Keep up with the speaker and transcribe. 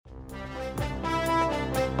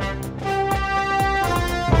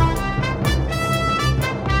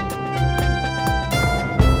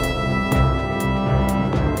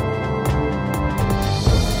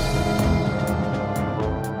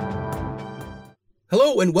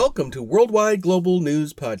Hello and welcome to Worldwide Global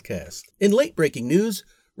News Podcast. In late-breaking news,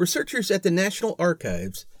 researchers at the National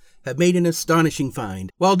Archives have made an astonishing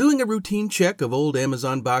find. While doing a routine check of old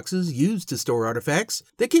Amazon boxes used to store artifacts,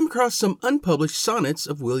 they came across some unpublished sonnets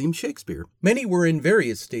of William Shakespeare. Many were in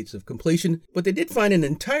various states of completion, but they did find an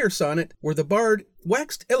entire sonnet where the bard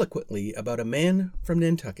waxed eloquently about a man from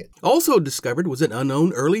Nantucket. Also discovered was an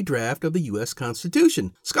unknown early draft of the U.S.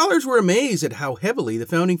 Constitution. Scholars were amazed at how heavily the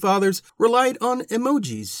Founding Fathers relied on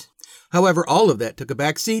emojis. However, all of that took a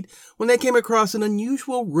back seat when they came across an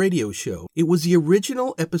unusual radio show. It was the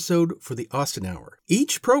original episode for the Austin Hour.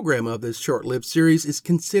 Each program of this short-lived series is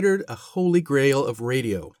considered a holy grail of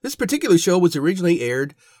radio. This particular show was originally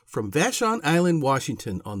aired from Vashon Island,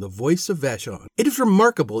 Washington, on The Voice of Vashon. It is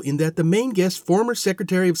remarkable in that the main guest, former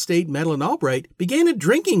Secretary of State Madeleine Albright, began a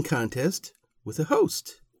drinking contest with a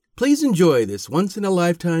host. Please enjoy this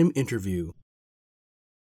once-in-a-lifetime interview.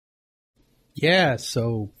 Yeah,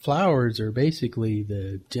 so flowers are basically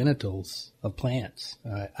the genitals of plants.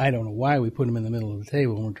 I don't know why we put them in the middle of the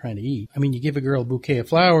table when we're trying to eat. I mean, you give a girl a bouquet of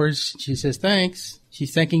flowers, she says thanks.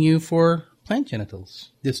 She's thanking you for plant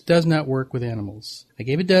genitals. This does not work with animals. I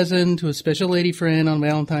gave a dozen to a special lady friend on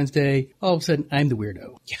Valentine's Day. All of a sudden, I'm the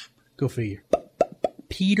weirdo. Yeah, go figure.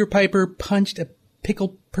 Peter Piper punched a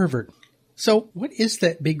pickled pervert. So, what is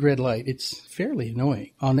that big red light? It's fairly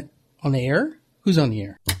annoying. On the air? Who's on the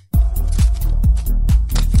air?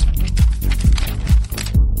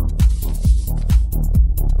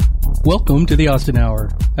 Welcome to the Austin Hour,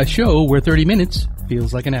 a show where 30 minutes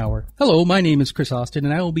feels like an hour. Hello, my name is Chris Austin,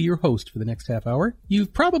 and I will be your host for the next half hour.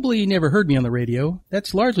 You've probably never heard me on the radio.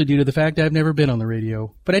 That's largely due to the fact I've never been on the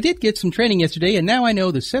radio. But I did get some training yesterday, and now I know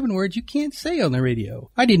the 7 words you can't say on the radio.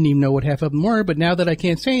 I didn't even know what half of them were, but now that I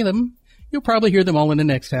can't say them, you'll probably hear them all in the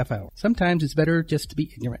next half hour. Sometimes it's better just to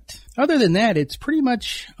be ignorant. Other than that, it's pretty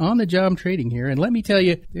much on-the-job trading here, and let me tell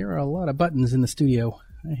you, there are a lot of buttons in the studio.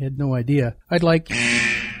 I had no idea. I'd like...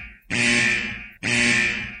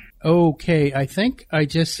 Okay, I think I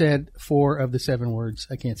just said 4 of the 7 words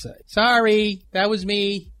I can't say. Sorry, that was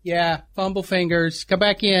me. Yeah, fumble fingers. Come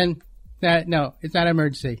back in. No, it's not an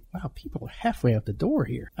emergency. Wow, people are halfway out the door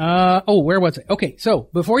here. Where was I? Okay, so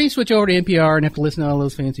before you switch over to NPR and have to listen to all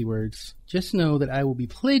those fancy words, just know that I will be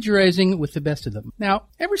plagiarizing with the best of them. Now,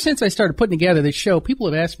 ever since I started putting together this show, people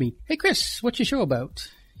have asked me, "Hey Chris, what's your show about?"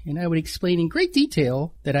 And I would explain in great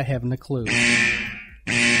detail that I haven't a clue.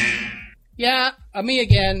 Yeah, me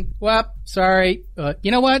again. Well, sorry. You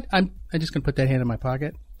know what? I'm just going to put that hand in my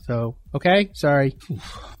pocket. So, okay? Sorry.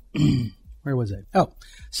 Where was I? Oh,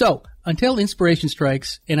 so until inspiration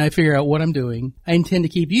strikes and I figure out what I'm doing, I intend to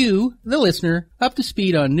keep you, the listener, up to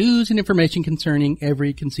speed on news and information concerning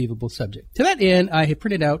every conceivable subject. To that end, I have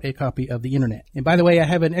printed out a copy of the internet. And by the way, I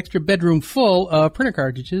have an extra bedroom full of printer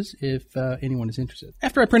cartridges if anyone is interested.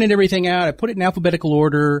 After I printed everything out, I put it in alphabetical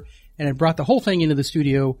order, and I brought the whole thing into the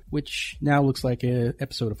studio, which now looks like an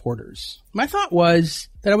episode of Hoarders. My thought was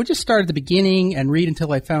that I would just start at the beginning and read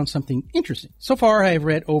until I found something interesting. So far, I have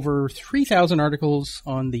read over 3,000 articles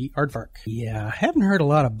on the aardvark. Yeah, I haven't heard a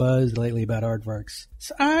lot of buzz lately about aardvarks,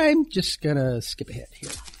 so I'm just gonna skip ahead here.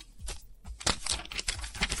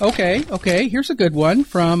 Okay, here's a good one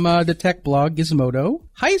from the tech blog Gizmodo.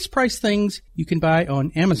 Highest priced things you can buy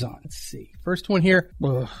on Amazon. Let's see. First one here,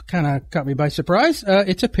 kind of caught me by surprise.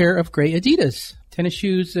 It's a pair of gray Adidas tennis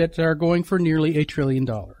shoes that are going for nearly $1 trillion.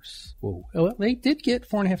 Whoa. Well, they did get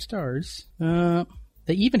 4.5 stars.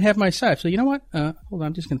 They even have my size. So you know what? Hold on,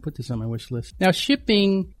 I'm just going to put this on my wish list. Now,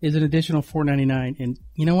 shipping is an additional $4.99, and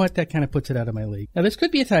you know what? That kind of puts it out of my league. Now, this could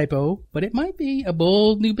be a typo, but it might be a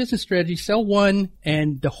bold new business strategy. Sell one,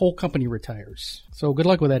 and the whole company retires. So good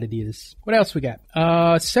luck with that, Adidas. What else we got?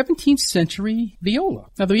 17th century viola.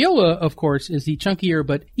 Now, the viola, of course, is the chunkier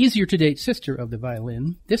but easier to date sister of the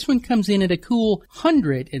violin. This one comes in at a cool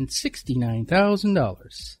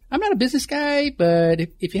 $169,000. I'm not a business guy, but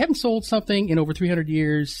if you haven't sold something in over 300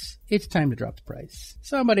 years, it's time to drop the price.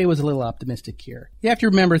 Somebody was a little optimistic here. You have to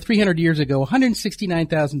remember, 300 years ago,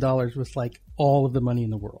 $169,000 was like all of the money in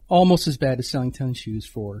the world. Almost as bad as selling tennis shoes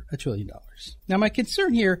for $1 trillion. Now, my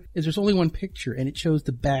concern here is there's only one picture, and it shows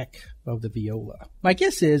the back of the viola. My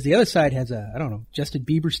guess is the other side has a, Justin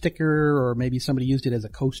Bieber sticker, or maybe somebody used it as a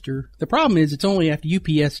coaster. The problem is it's only after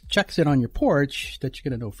UPS chucks it on your porch that you're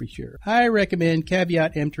going to know for sure. I recommend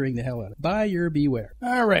caveat emptoring the hell out of it. Buyer beware.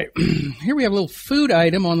 All right. Here we have a little food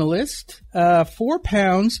item on the list. 4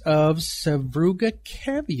 pounds of Sevruga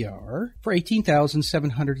caviar for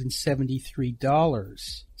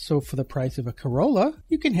 $18,773. So for the price of a Corolla,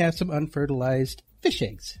 you can have some unfertilized fish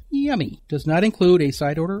eggs. Yummy. Does not include a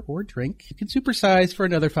side order or drink. You can supersize for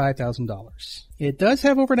another $5,000. It does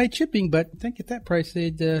have overnight shipping, but I think at that price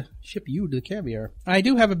they'd ship you the caviar. I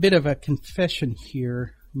do have a bit of a confession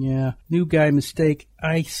here. Yeah, new guy mistake.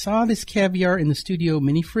 I saw this caviar in the studio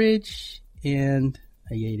mini fridge, and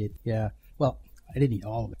I ate it. Yeah, well, I didn't eat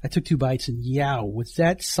all of it. I took 2 bites, and yow, was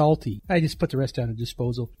that salty. I just put the rest down at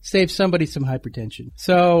disposal. Saved somebody some hypertension.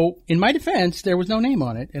 So, in my defense, there was no name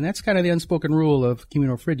on it, and that's kind of the unspoken rule of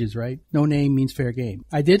communal fridges, right? No name means fair game.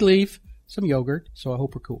 I did leave some yogurt, so I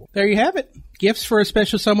hope we're cool. There you have it. Gifts for a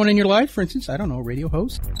special someone in your life, for instance, I don't know, a radio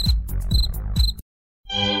host.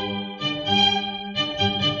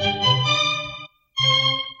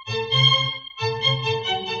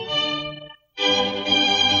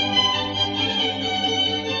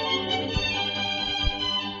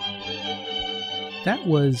 That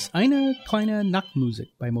was Eine kleine Nachtmusik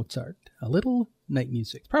by Mozart, a little night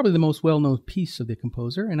music. Probably the most well-known piece of the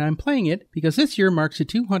composer, and I'm playing it because this year marks the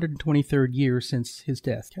 223rd year since his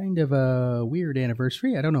death. Kind of a weird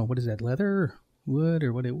anniversary. I don't know, what is that, leather, wood,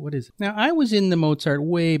 or what is it? Now, I was in the Mozart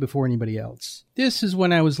way before anybody else. This is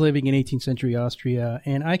when I was living in 18th century Austria,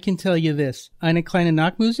 and I can tell you this, Eine kleine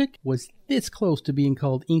Nachtmusik was this close to being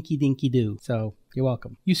called Inky Dinky Doo, so you're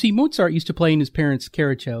welcome. You see, Mozart used to play in his parents'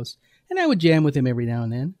 carriage house, and I would jam with him every now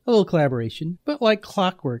and then, a little collaboration. But like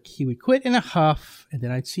clockwork, he would quit in a huff, and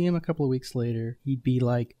then I'd see him a couple of weeks later. He'd be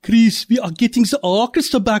like, "Chris, we are getting the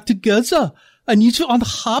orchestra back together. I need you on the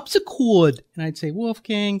harpsichord." And I'd say,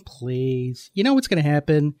 "Wolfgang, please. You know what's going to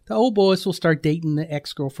happen? The old boys will start dating the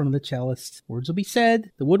ex-girlfriend of the cellist. Words will be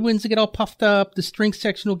said. The woodwinds will get all puffed up. The string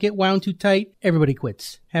section will get wound too tight. Everybody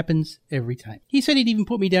quits. Happens every time." He said he'd even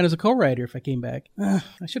put me down as a co-writer if I came back. I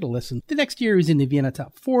should have listened. The next year he was in the Vienna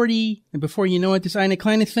Top 40. And before you know it, this Eine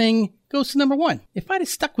kleine thing goes to number 1. If I'd have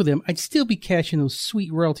stuck with him, I'd still be cashing those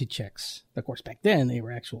sweet royalty checks. Of course, back then, they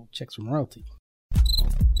were actual checks from royalty.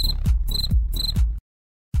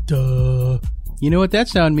 Duh. You know what that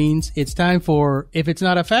sound means? It's time for, if it's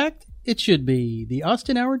not a fact, it should be, the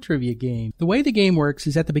Austin Hour Trivia Game. The way the game works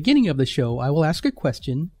is at the beginning of the show, I will ask a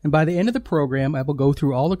question, and by the end of the program, I will go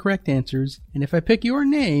through all the correct answers, and if I pick your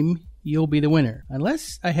name, you'll be the winner.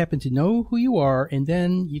 Unless I happen to know who you are, and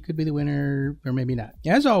then you could be the winner, or maybe not.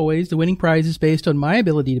 As always, the winning prize is based on my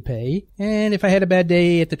ability to pay, and if I had a bad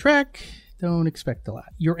day at the track, don't expect a lot.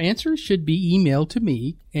 Your answers should be emailed to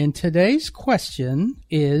me, and today's question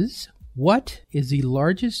is, what is the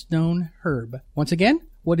largest known herb? Once again,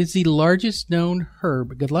 what is the largest known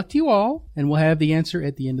herb? Good luck to you all, and we'll have the answer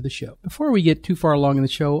at the end of the show. Before we get too far along in the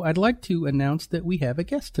show, I'd like to announce that we have a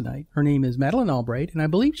guest tonight. Her name is Madeleine Albright, and I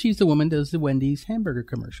believe she's the woman who does the Wendy's hamburger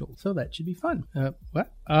commercial, so that should be fun.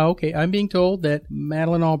 What? Okay, I'm being told that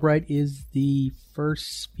Madeleine Albright is the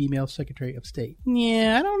first female Secretary of State.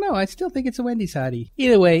 Yeah, I don't know. I still think it's a Wendy's hottie.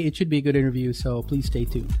 Either way, it should be a good interview, so please stay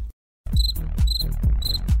tuned.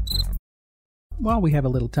 While we have a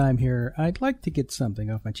little time here, I'd like to get something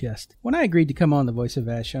off my chest. When I agreed to come on The Voice of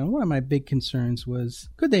Vashon, one of my big concerns was,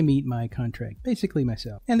 could they meet my contract? Basically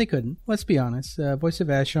myself. And they couldn't. Let's be honest. Voice of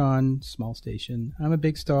Vashon, small station. I'm a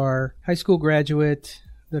big star, high school graduate,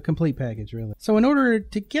 the complete package, really. So in order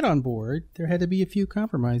to get on board, there had to be a few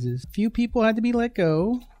compromises. A few people had to be let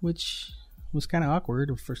go, which was kind of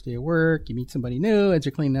awkward. First day of work, you meet somebody new as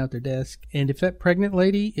they're cleaning out their desk. And if that pregnant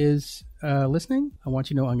lady is listening, I want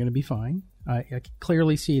you to know I'm going to be fine. I can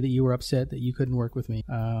clearly see that you were upset that you couldn't work with me.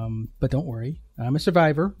 But don't worry. I'm a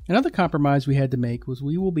survivor. Another compromise we had to make was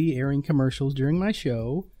we will be airing commercials during my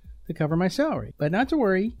show to cover my salary. But not to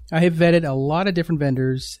worry. I have vetted a lot of different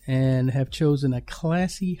vendors and have chosen a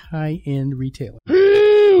classy, high-end retailer.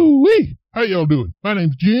 Hey, how y'all doing? My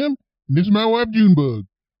name's Jim, and this is my wife, Junebug.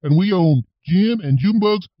 And we own Jim and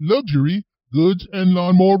Junebug's Luxury Goods and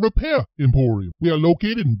Lawnmower Repair Emporium. We are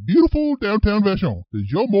located in beautiful downtown Vashon.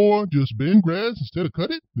 Does your mower just bend grass instead of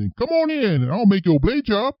cut it? Then come on in and I'll make your blade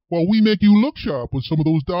sharp while we make you look sharp with some of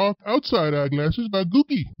those dark outside eyeglasses by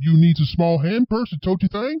Gookie. You need some small hand purse to tote your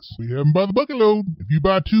things? We have them by the bucket load. If you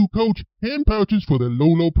buy 2 Coach hand pouches for the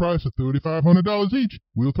low price of $3,500 each,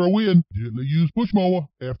 we'll throw in gently used push mower.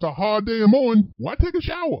 After a hard day of mowing, why take a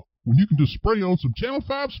shower when you can just spray on some Channel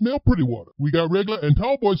 5 Smell Pretty Water? We got regular and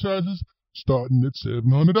tall boy sizes starting at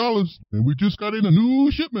 $700. And we just got in a new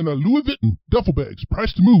shipment of Louis Vuitton duffel bags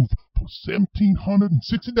priced to move for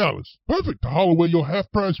 $1,760. Perfect to haul away your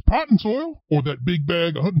half-price potting soil or that big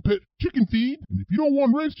bag of hunting pet chicken feed. And if you don't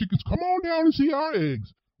want raised chickens, come on down and see our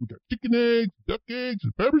eggs. We got chicken eggs, duck eggs,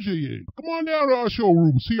 and Fabergé eggs. Come on down to our showroom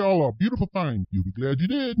and see all our beautiful finds. You'll be glad you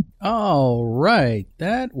did. All right.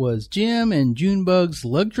 That was Jim and Junebug's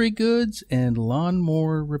Luxury Goods and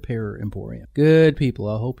Lawnmower Repair Emporium. Good people.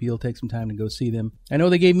 I hope you'll take some time to go see them. I know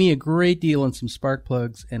they gave me a great deal on some spark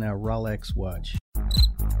plugs and a Rolex watch.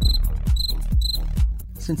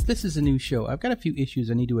 Since this is a new show, I've got a few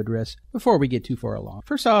issues I need to address before we get too far along.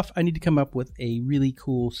 First off, I need to come up with a really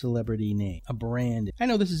cool celebrity name, a brand. I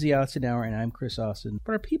know this is the Austin Hour and I'm Chris Austin,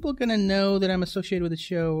 but are people going to know that I'm associated with the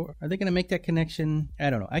show? Are they going to make that connection?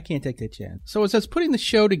 I don't know. I can't take that chance. So as I was putting the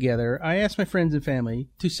show together, I asked my friends and family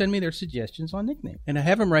to send me their suggestions on nickname. And I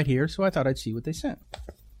have them right here, so I thought I'd see what they sent.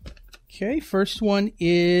 Okay, first one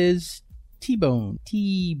is T-Bone.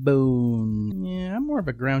 T-Bone. Yeah, I'm more of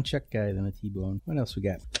a ground chuck guy than a T-Bone. What else we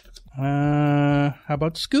got? How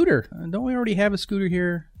about Scooter? Don't we already have a Scooter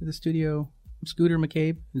here at the studio? Scooter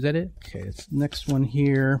McCabe? Is that it? Okay, it's the next one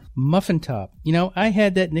here. Muffin Top. You know, I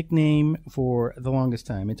had that nickname for the longest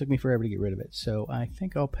time. It took me forever to get rid of it, so I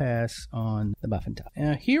think I'll pass on the Muffin Top.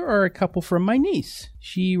 Here are a couple from my niece.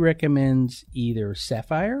 She recommends either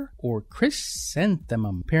Sapphire or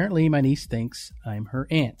Chrysanthemum. Apparently, my niece thinks I'm her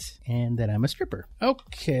aunt and that I'm a stripper.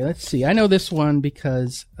 Okay, let's see. I know this one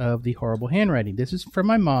because of the horrible handwriting. This is from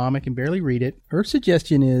my mom. I can barely read it. Her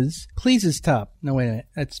suggestion is Please's Top. No, wait a minute.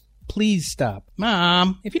 That's Please stop.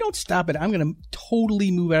 Mom, if you don't stop it, I'm going to totally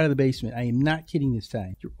move out of the basement. I am not kidding this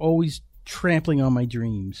time. You're always trampling on my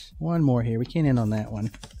dreams. One more here. We can't end on that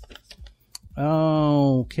one.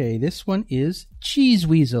 Okay, this one is Cheese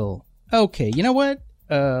Weasel. Okay, you know what?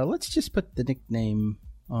 Let's just put the nickname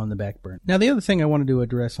on the back burner. Now, the other thing I wanted to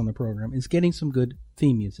address on the program is getting some good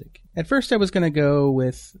theme music. At first, I was going to go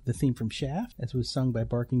with the theme from Shaft, as was sung by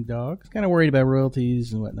Barking Dog. I was kind of worried about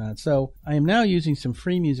royalties and whatnot, so I am now using some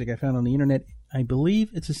free music I found on the internet. I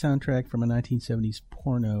believe it's a soundtrack from a 1970s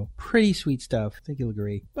porno. Pretty sweet stuff. I think you'll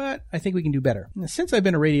agree. But I think we can do better. Now, since I've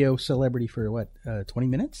been a radio celebrity for, 20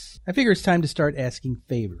 minutes? I figure it's time to start asking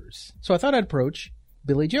favors. So I thought I'd approach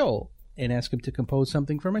Billy Joel and ask him to compose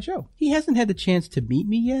something for my show. He hasn't had the chance to meet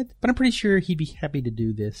me yet, but I'm pretty sure he'd be happy to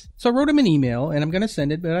do this. So I wrote him an email, and I'm going to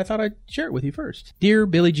send it, but I thought I'd share it with you first. Dear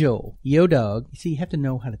Billy Joel, yo dog. You see, you have to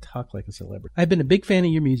know how to talk like a celebrity. I've been a big fan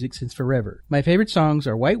of your music since forever. My favorite songs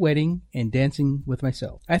are White Wedding and Dancing with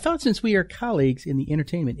Myself. I thought since we are colleagues in the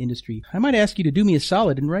entertainment industry, I might ask you to do me a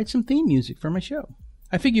solid and write some theme music for my show.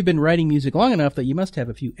 I figure you've been writing music long enough that you must have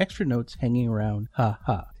a few extra notes hanging around. Ha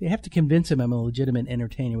ha. You have to convince him I'm a legitimate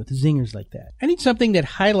entertainer with zingers like that. I need something that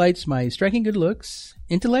highlights my striking good looks,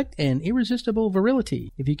 intellect, and irresistible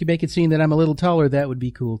virility. If you could make it seem that I'm a little taller, that would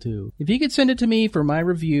be cool too. If you could send it to me for my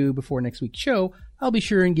review before next week's show, I'll be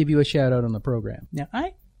sure and give you a shout out on the program. Now,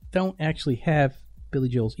 I don't actually have Billy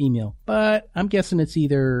Joel's email, but I'm guessing it's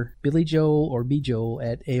either Billy Joel or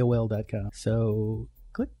bjoel@aol.com. So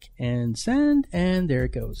click and send, and there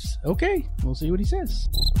it goes. Okay, we'll see what he says.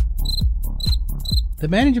 The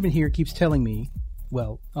management here keeps telling me,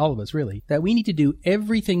 well, all of us really, that we need to do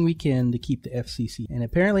everything we can to keep the FCC. And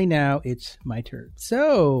apparently now it's my turn.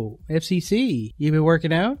 So, FCC, you been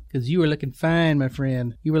working out? Because you were looking fine, my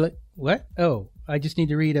friend. You were like, what? Oh, I just need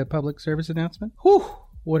to read a public service announcement? Whew,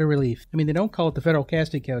 what a relief. I mean, they don't call it the Federal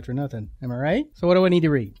Casting Couch for nothing. Am I right? So what do I need to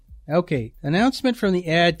read? Okay, announcement from the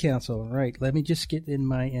Ad Council. Right, let me just get in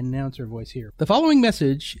my announcer voice here. The following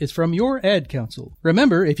message is from your Ad Council.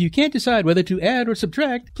 Remember, if you can't decide whether to add or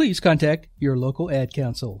subtract, please contact your local Ad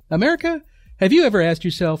Council. America, have you ever asked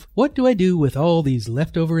yourself, what do I do with all these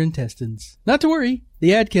leftover intestines? Not to worry,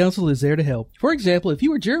 the Ad Council is there to help. For example, if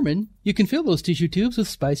you are German, you can fill those tissue tubes with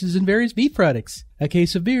spices and various beef products. A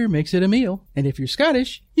case of beer makes it a meal. And if you're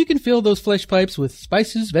Scottish, you can fill those flesh pipes with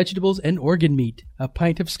spices, vegetables, and organ meat. A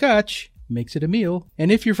pint of scotch makes it a meal.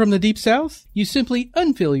 And if you're from the Deep South, you simply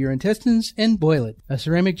unfill your intestines and boil it. A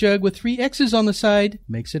ceramic jug with 3 X's on the side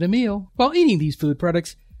makes it a meal. While eating these food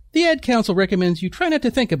products, the Ad Council recommends you try not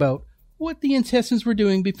to think about what the intestines were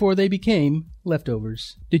doing before they became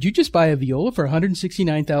leftovers. Did you just buy a viola for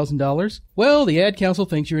 $169,000? Well, the Ad Council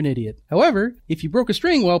thinks you're an idiot. However, if you broke a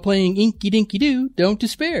string while playing Inky Dinky Doo, don't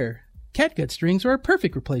despair. Catgut strings are a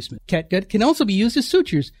perfect replacement. Catgut can also be used as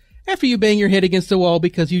sutures after you bang your head against the wall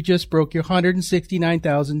because you just broke your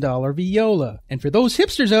 $169,000 viola. And for those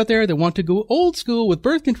hipsters out there that want to go old school with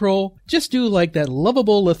birth control, just do like that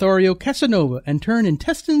lovable Lothario Casanova and turn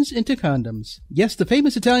intestines into condoms. Yes, the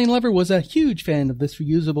famous Italian lover was a huge fan of this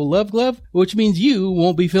reusable love glove, which means you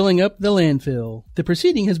won't be filling up the landfill. The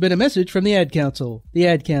proceeding has been a message from the Ad Council. The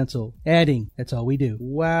Ad Council. Adding. That's all we do.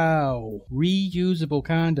 Wow. Reusable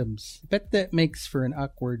condoms. Bet that makes for an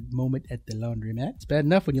awkward moment at the laundromat. It's bad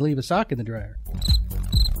enough when you leave a sock in the dryer.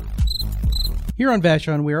 Here on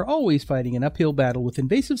Vashon, we are always fighting an uphill battle with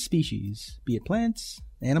invasive species, be it plants,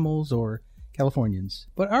 animals, or Californians.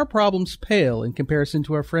 But our problems pale in comparison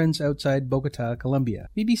to our friends outside Bogota, Colombia.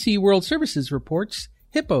 BBC World Services reports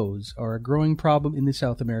hippos are a growing problem in the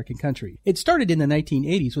South American country. It started in the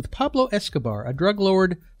 1980s with Pablo Escobar, a drug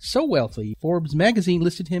lord so wealthy, Forbes magazine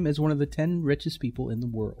listed him as one of the 10 richest people in the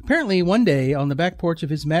world. Apparently, one day, on the back porch of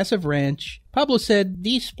his massive ranch, Pablo said,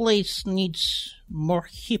 "This place needs more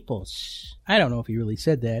hippos." I don't know if he really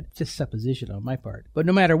said that, just supposition on my part. But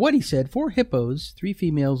no matter what he said, 4 hippos, 3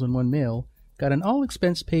 females and 1 male, got an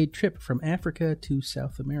all-expense-paid trip from Africa to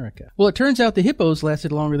South America. Well, it turns out the hippos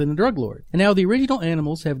lasted longer than the drug lord. And now the original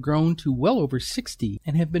animals have grown to well over 60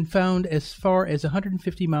 and have been found as far as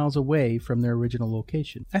 150 miles away from their original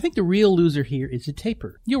location. I think the real loser here is the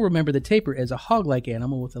tapir. You'll remember the tapir as a hog-like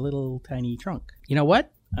animal with a little tiny trunk. You know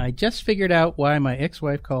what? I just figured out why my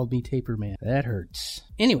ex-wife called me Tapir Man. That hurts.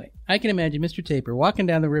 Anyway, I can imagine Mr. Tapir walking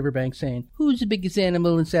down the riverbank saying, "Who's the biggest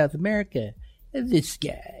animal in South America? This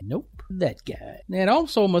guy." Nope. That guy. That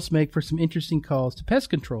also must make for some interesting calls to pest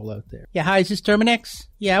control out there. Yeah, hi, is this Terminex?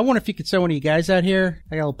 Yeah, I wonder if you could send one of you guys out here.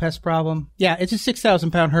 I got a little pest problem. Yeah, it's a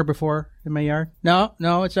 6,000-pound herbivore in my yard. No,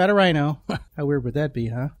 it's not a rhino. How weird would that be,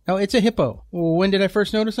 huh? No, it's a hippo. Well, when did I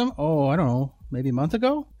first notice him? Oh, I don't know. Maybe a month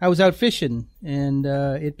ago? I was out fishing, and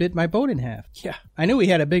it bit my boat in half. Yeah, I knew we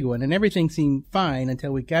had a big one, and everything seemed fine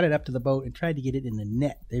until we got it up to the boat and tried to get it in the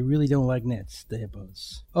net. They really don't like nets, the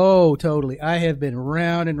hippos. Oh, totally. I have been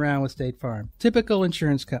round and round with State Farm. Typical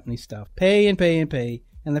insurance company stuff. Pay and pay and pay.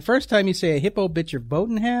 And the first time you say a hippo bit your boat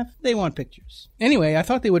in half, they want pictures. Anyway, I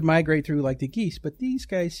thought they would migrate through like the geese, but these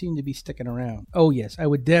guys seem to be sticking around. Oh yes, I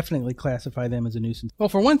would definitely classify them as a nuisance. Well,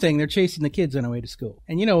 for one thing, they're chasing the kids on their way to school.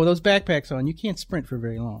 And you know, with those backpacks on, you can't sprint for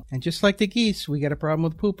very long. And just like the geese, we got a problem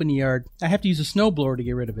with poop in the yard. I have to use a snowblower to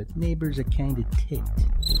get rid of it. Neighbors are kinda ticked.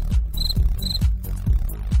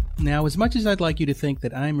 Now, as much as I'd like you to think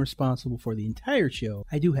that I'm responsible for the entire show,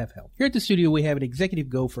 I do have help. Here at the studio, we have an executive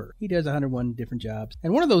gopher. He does 101 different jobs,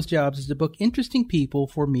 and one of those jobs is to book interesting people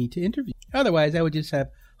for me to interview. Otherwise, I would just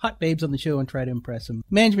have hot babes on the show and try to impress them.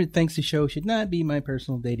 Management thinks the show should not be my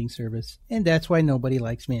personal dating service, and that's why nobody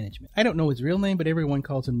likes management. I don't know his real name, but everyone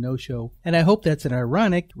calls him No Show, and I hope that's an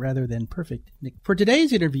ironic rather than perfect nickname. For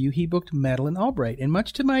today's interview, he booked Madeleine Albright, and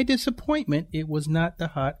much to my disappointment, it was not the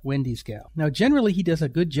hot Wendy's gal. Now, generally, he does a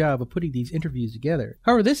good job of putting these interviews together.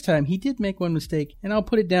 However, this time, he did make one mistake, and I'll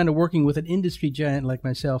put it down to working with an industry giant like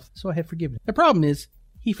myself, so I have forgiven him. The problem is,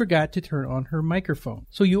 he forgot to turn on her microphone,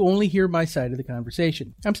 so you only hear my side of the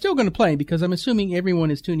conversation. I'm still going to play because I'm assuming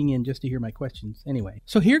everyone is tuning in just to hear my questions anyway.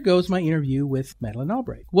 So here goes my interview with Madeleine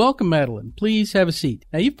Albright. Welcome, Madeleine. Please have a seat.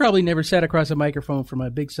 Now, you've probably never sat across a microphone from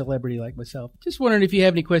a big celebrity like myself. Just wondering if you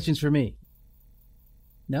have any questions for me.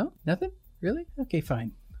 No? Nothing? Really? Okay,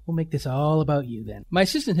 fine. We'll make this all about you then. My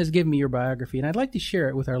assistant has given me your biography, and I'd like to share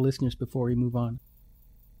it with our listeners before we move on.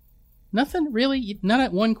 Nothing? Really? Not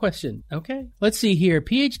at one question. Okay. Let's see here.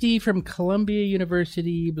 PhD from Columbia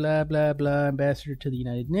University, blah, blah, blah. Ambassador to the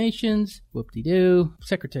United Nations. Whoop-de-doo.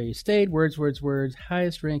 Secretary of State. Words.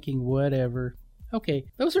 Highest ranking, whatever. Okay.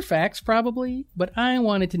 Those are facts, probably. But I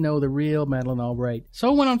wanted to know the real Madeleine Albright. So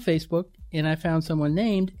I went on Facebook, and I found someone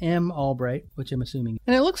named M. Albright, which I'm assuming.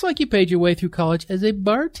 And it looks like you paid your way through college as a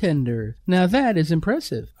bartender. Now that is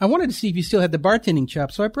impressive. I wanted to see if you still had the bartending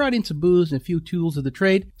chops, so I brought in some booze and a few tools of the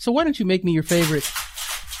trade. So why don't you make me your favorite?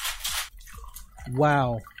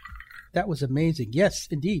 Wow. That was amazing. Yes,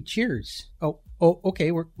 indeed. Cheers. Oh,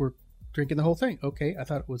 okay. We're drinking the whole thing. Okay. I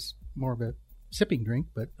thought it was more of a sipping drink,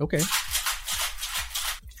 but okay.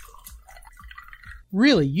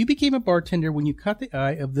 Really, you became a bartender when you caught the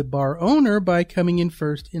eye of the bar owner by coming in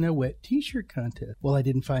first in a wet t-shirt contest. Well, I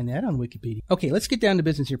didn't find that on Wikipedia. Okay, let's get down to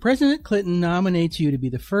business here. President Clinton nominates you to be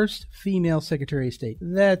the first female Secretary of State.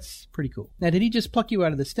 That's pretty cool. Now, did he just pluck you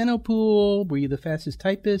out of the steno pool? Were you the fastest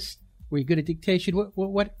typist? Were you good at dictation?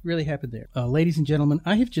 What really happened there? Ladies and gentlemen,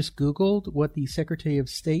 I have just Googled what the Secretary of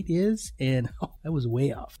State is, and I was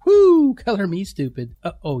way off. Whoo! Color me stupid.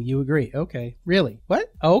 You agree. Okay. Really?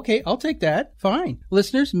 What? Okay, I'll take that. Fine.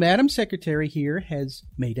 Listeners, Madam Secretary here has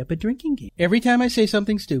made up a drinking game. Every time I say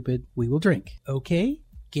something stupid, we will drink. Okay?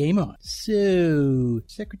 Game on. So,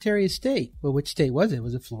 Secretary of State. Well, which state was it?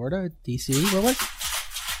 Was it Florida? D.C.? What was it?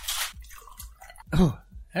 Oh.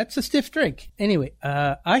 That's a stiff drink. Anyway,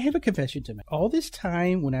 I have a confession to make. All this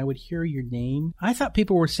time when I would hear your name, I thought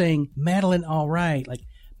people were saying Madeleine Albright, like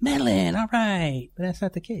Madeleine Albright, but that's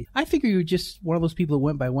not the case. I figure you're just one of those people who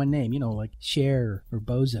went by one name, like Cher or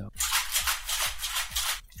Bozo.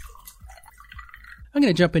 I'm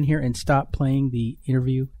going to jump in here and stop playing the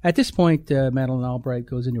interview. At this point, Madeleine Albright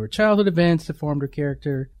goes into her childhood events that formed her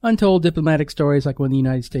character, untold diplomatic stories like when the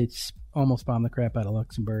United States almost bombed the crap out of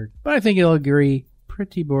Luxembourg. But I think you'll agree,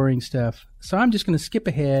 pretty boring stuff. So I'm just going to skip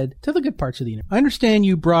ahead to the good parts of the interview. I understand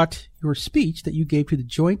you brought your speech that you gave to the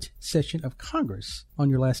joint session of Congress on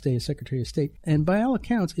your last day as Secretary of State, and by all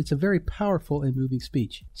accounts, it's a very powerful and moving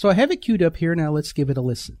speech. So I have it queued up here. Now let's give it a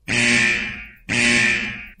listen.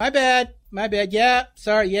 My bad. Yeah,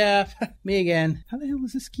 sorry, yeah. Me again. How the hell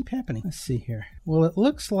does this keep happening? Let's see here. Well, it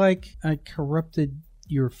looks like I corrupted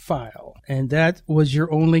your file, and that was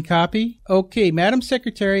your only copy? Okay, Madam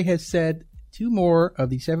Secretary has said 2 more of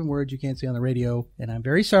the 7 words you can't say on the radio, and I'm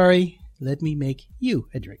very sorry. Let me make you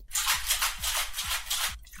a drink.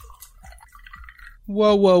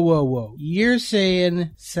 Whoa. You're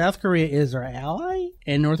saying South Korea is our ally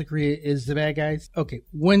and North Korea is the bad guys? Okay,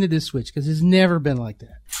 when did this switch? Because it's never been like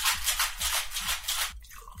that.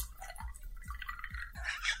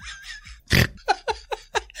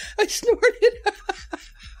 I snorted.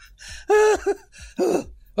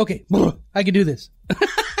 Okay, I can do this.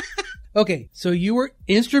 Okay, so you were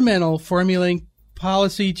instrumental formulating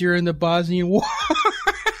policy during the Bosnian War.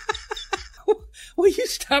 Will you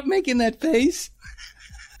stop making that face?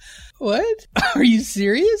 What? Are you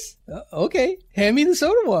serious? Okay, hand me the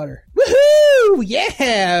soda water. Woohoo!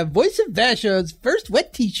 Yeah! Voice of Vashon's first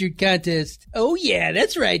wet t-shirt contest. Oh yeah,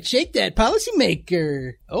 that's right. Shake that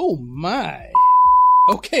policymaker. Oh my.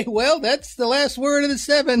 Okay, well, that's the last word of the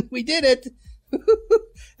 7. We did it.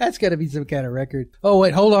 That's got to be some kind of record. Oh,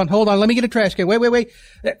 wait, hold on. Let me get a trash can. Wait.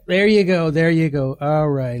 There you go. All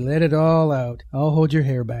right, let it all out. I'll hold your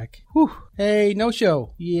hair back. Whew. Hey, no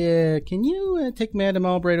show. Yeah, can you take Madam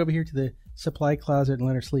Albright over here to the supply closet and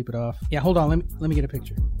let her sleep it off? Yeah, hold on. Let me get a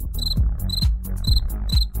picture.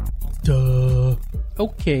 Duh.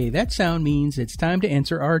 Okay, that sound means it's time to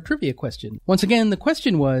answer our trivia question. Once again, the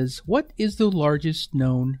question was, what is the largest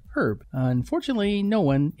known herb? Unfortunately, no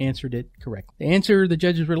one answered it correctly. The answer the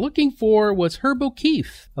judges were looking for was Herb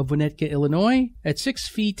O'Keefe of Winnetka, Illinois. At 6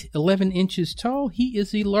 feet 11 inches tall, he is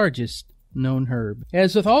the largest known herb.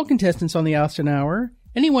 As with all contestants on the Austin Hour,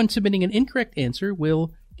 anyone submitting an incorrect answer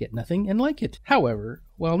will get nothing and like it. However,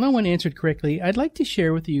 while no one answered correctly, I'd like to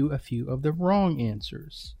share with you a few of the wrong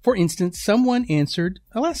answers. For instance, someone answered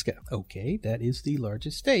Alaska. Okay, that is the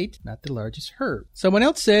largest state, not the largest herb. Someone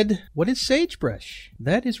else said, what is sagebrush?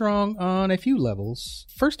 That is wrong on a few levels.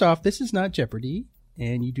 First off, this is not Jeopardy!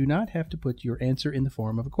 And you do not have to put your answer in the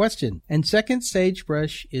form of a question. And second,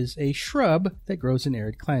 sagebrush is a shrub that grows in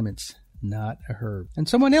arid climates, not a herb. And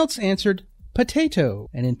someone else answered potato,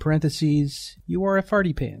 and in parentheses, you are a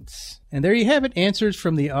farty pants. And there you have it, answers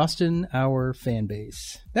from the Austin Hour fan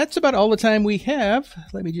base. That's about all the time we have.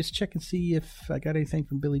 Let me just check and see if I got anything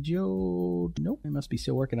from Billy Joe. Nope, I must be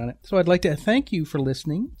still working on it. So I'd like to thank you for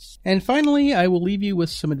listening. And finally, I will leave you with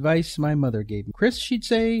some advice my mother gave me. Chris, she'd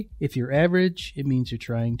say, if you're average, it means you're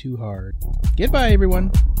trying too hard. Goodbye,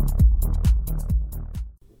 everyone.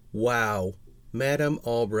 Wow. Madam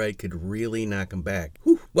Albright could really knock him back.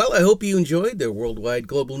 Whew. Well, I hope you enjoyed the Worldwide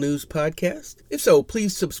Global News podcast. If so,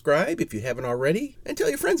 please subscribe if you haven't already, and tell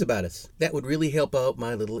your friends about us. That would really help out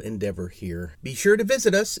my little endeavor here. Be sure to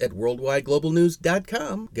visit us at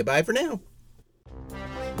worldwideglobalnews.com. Goodbye for now.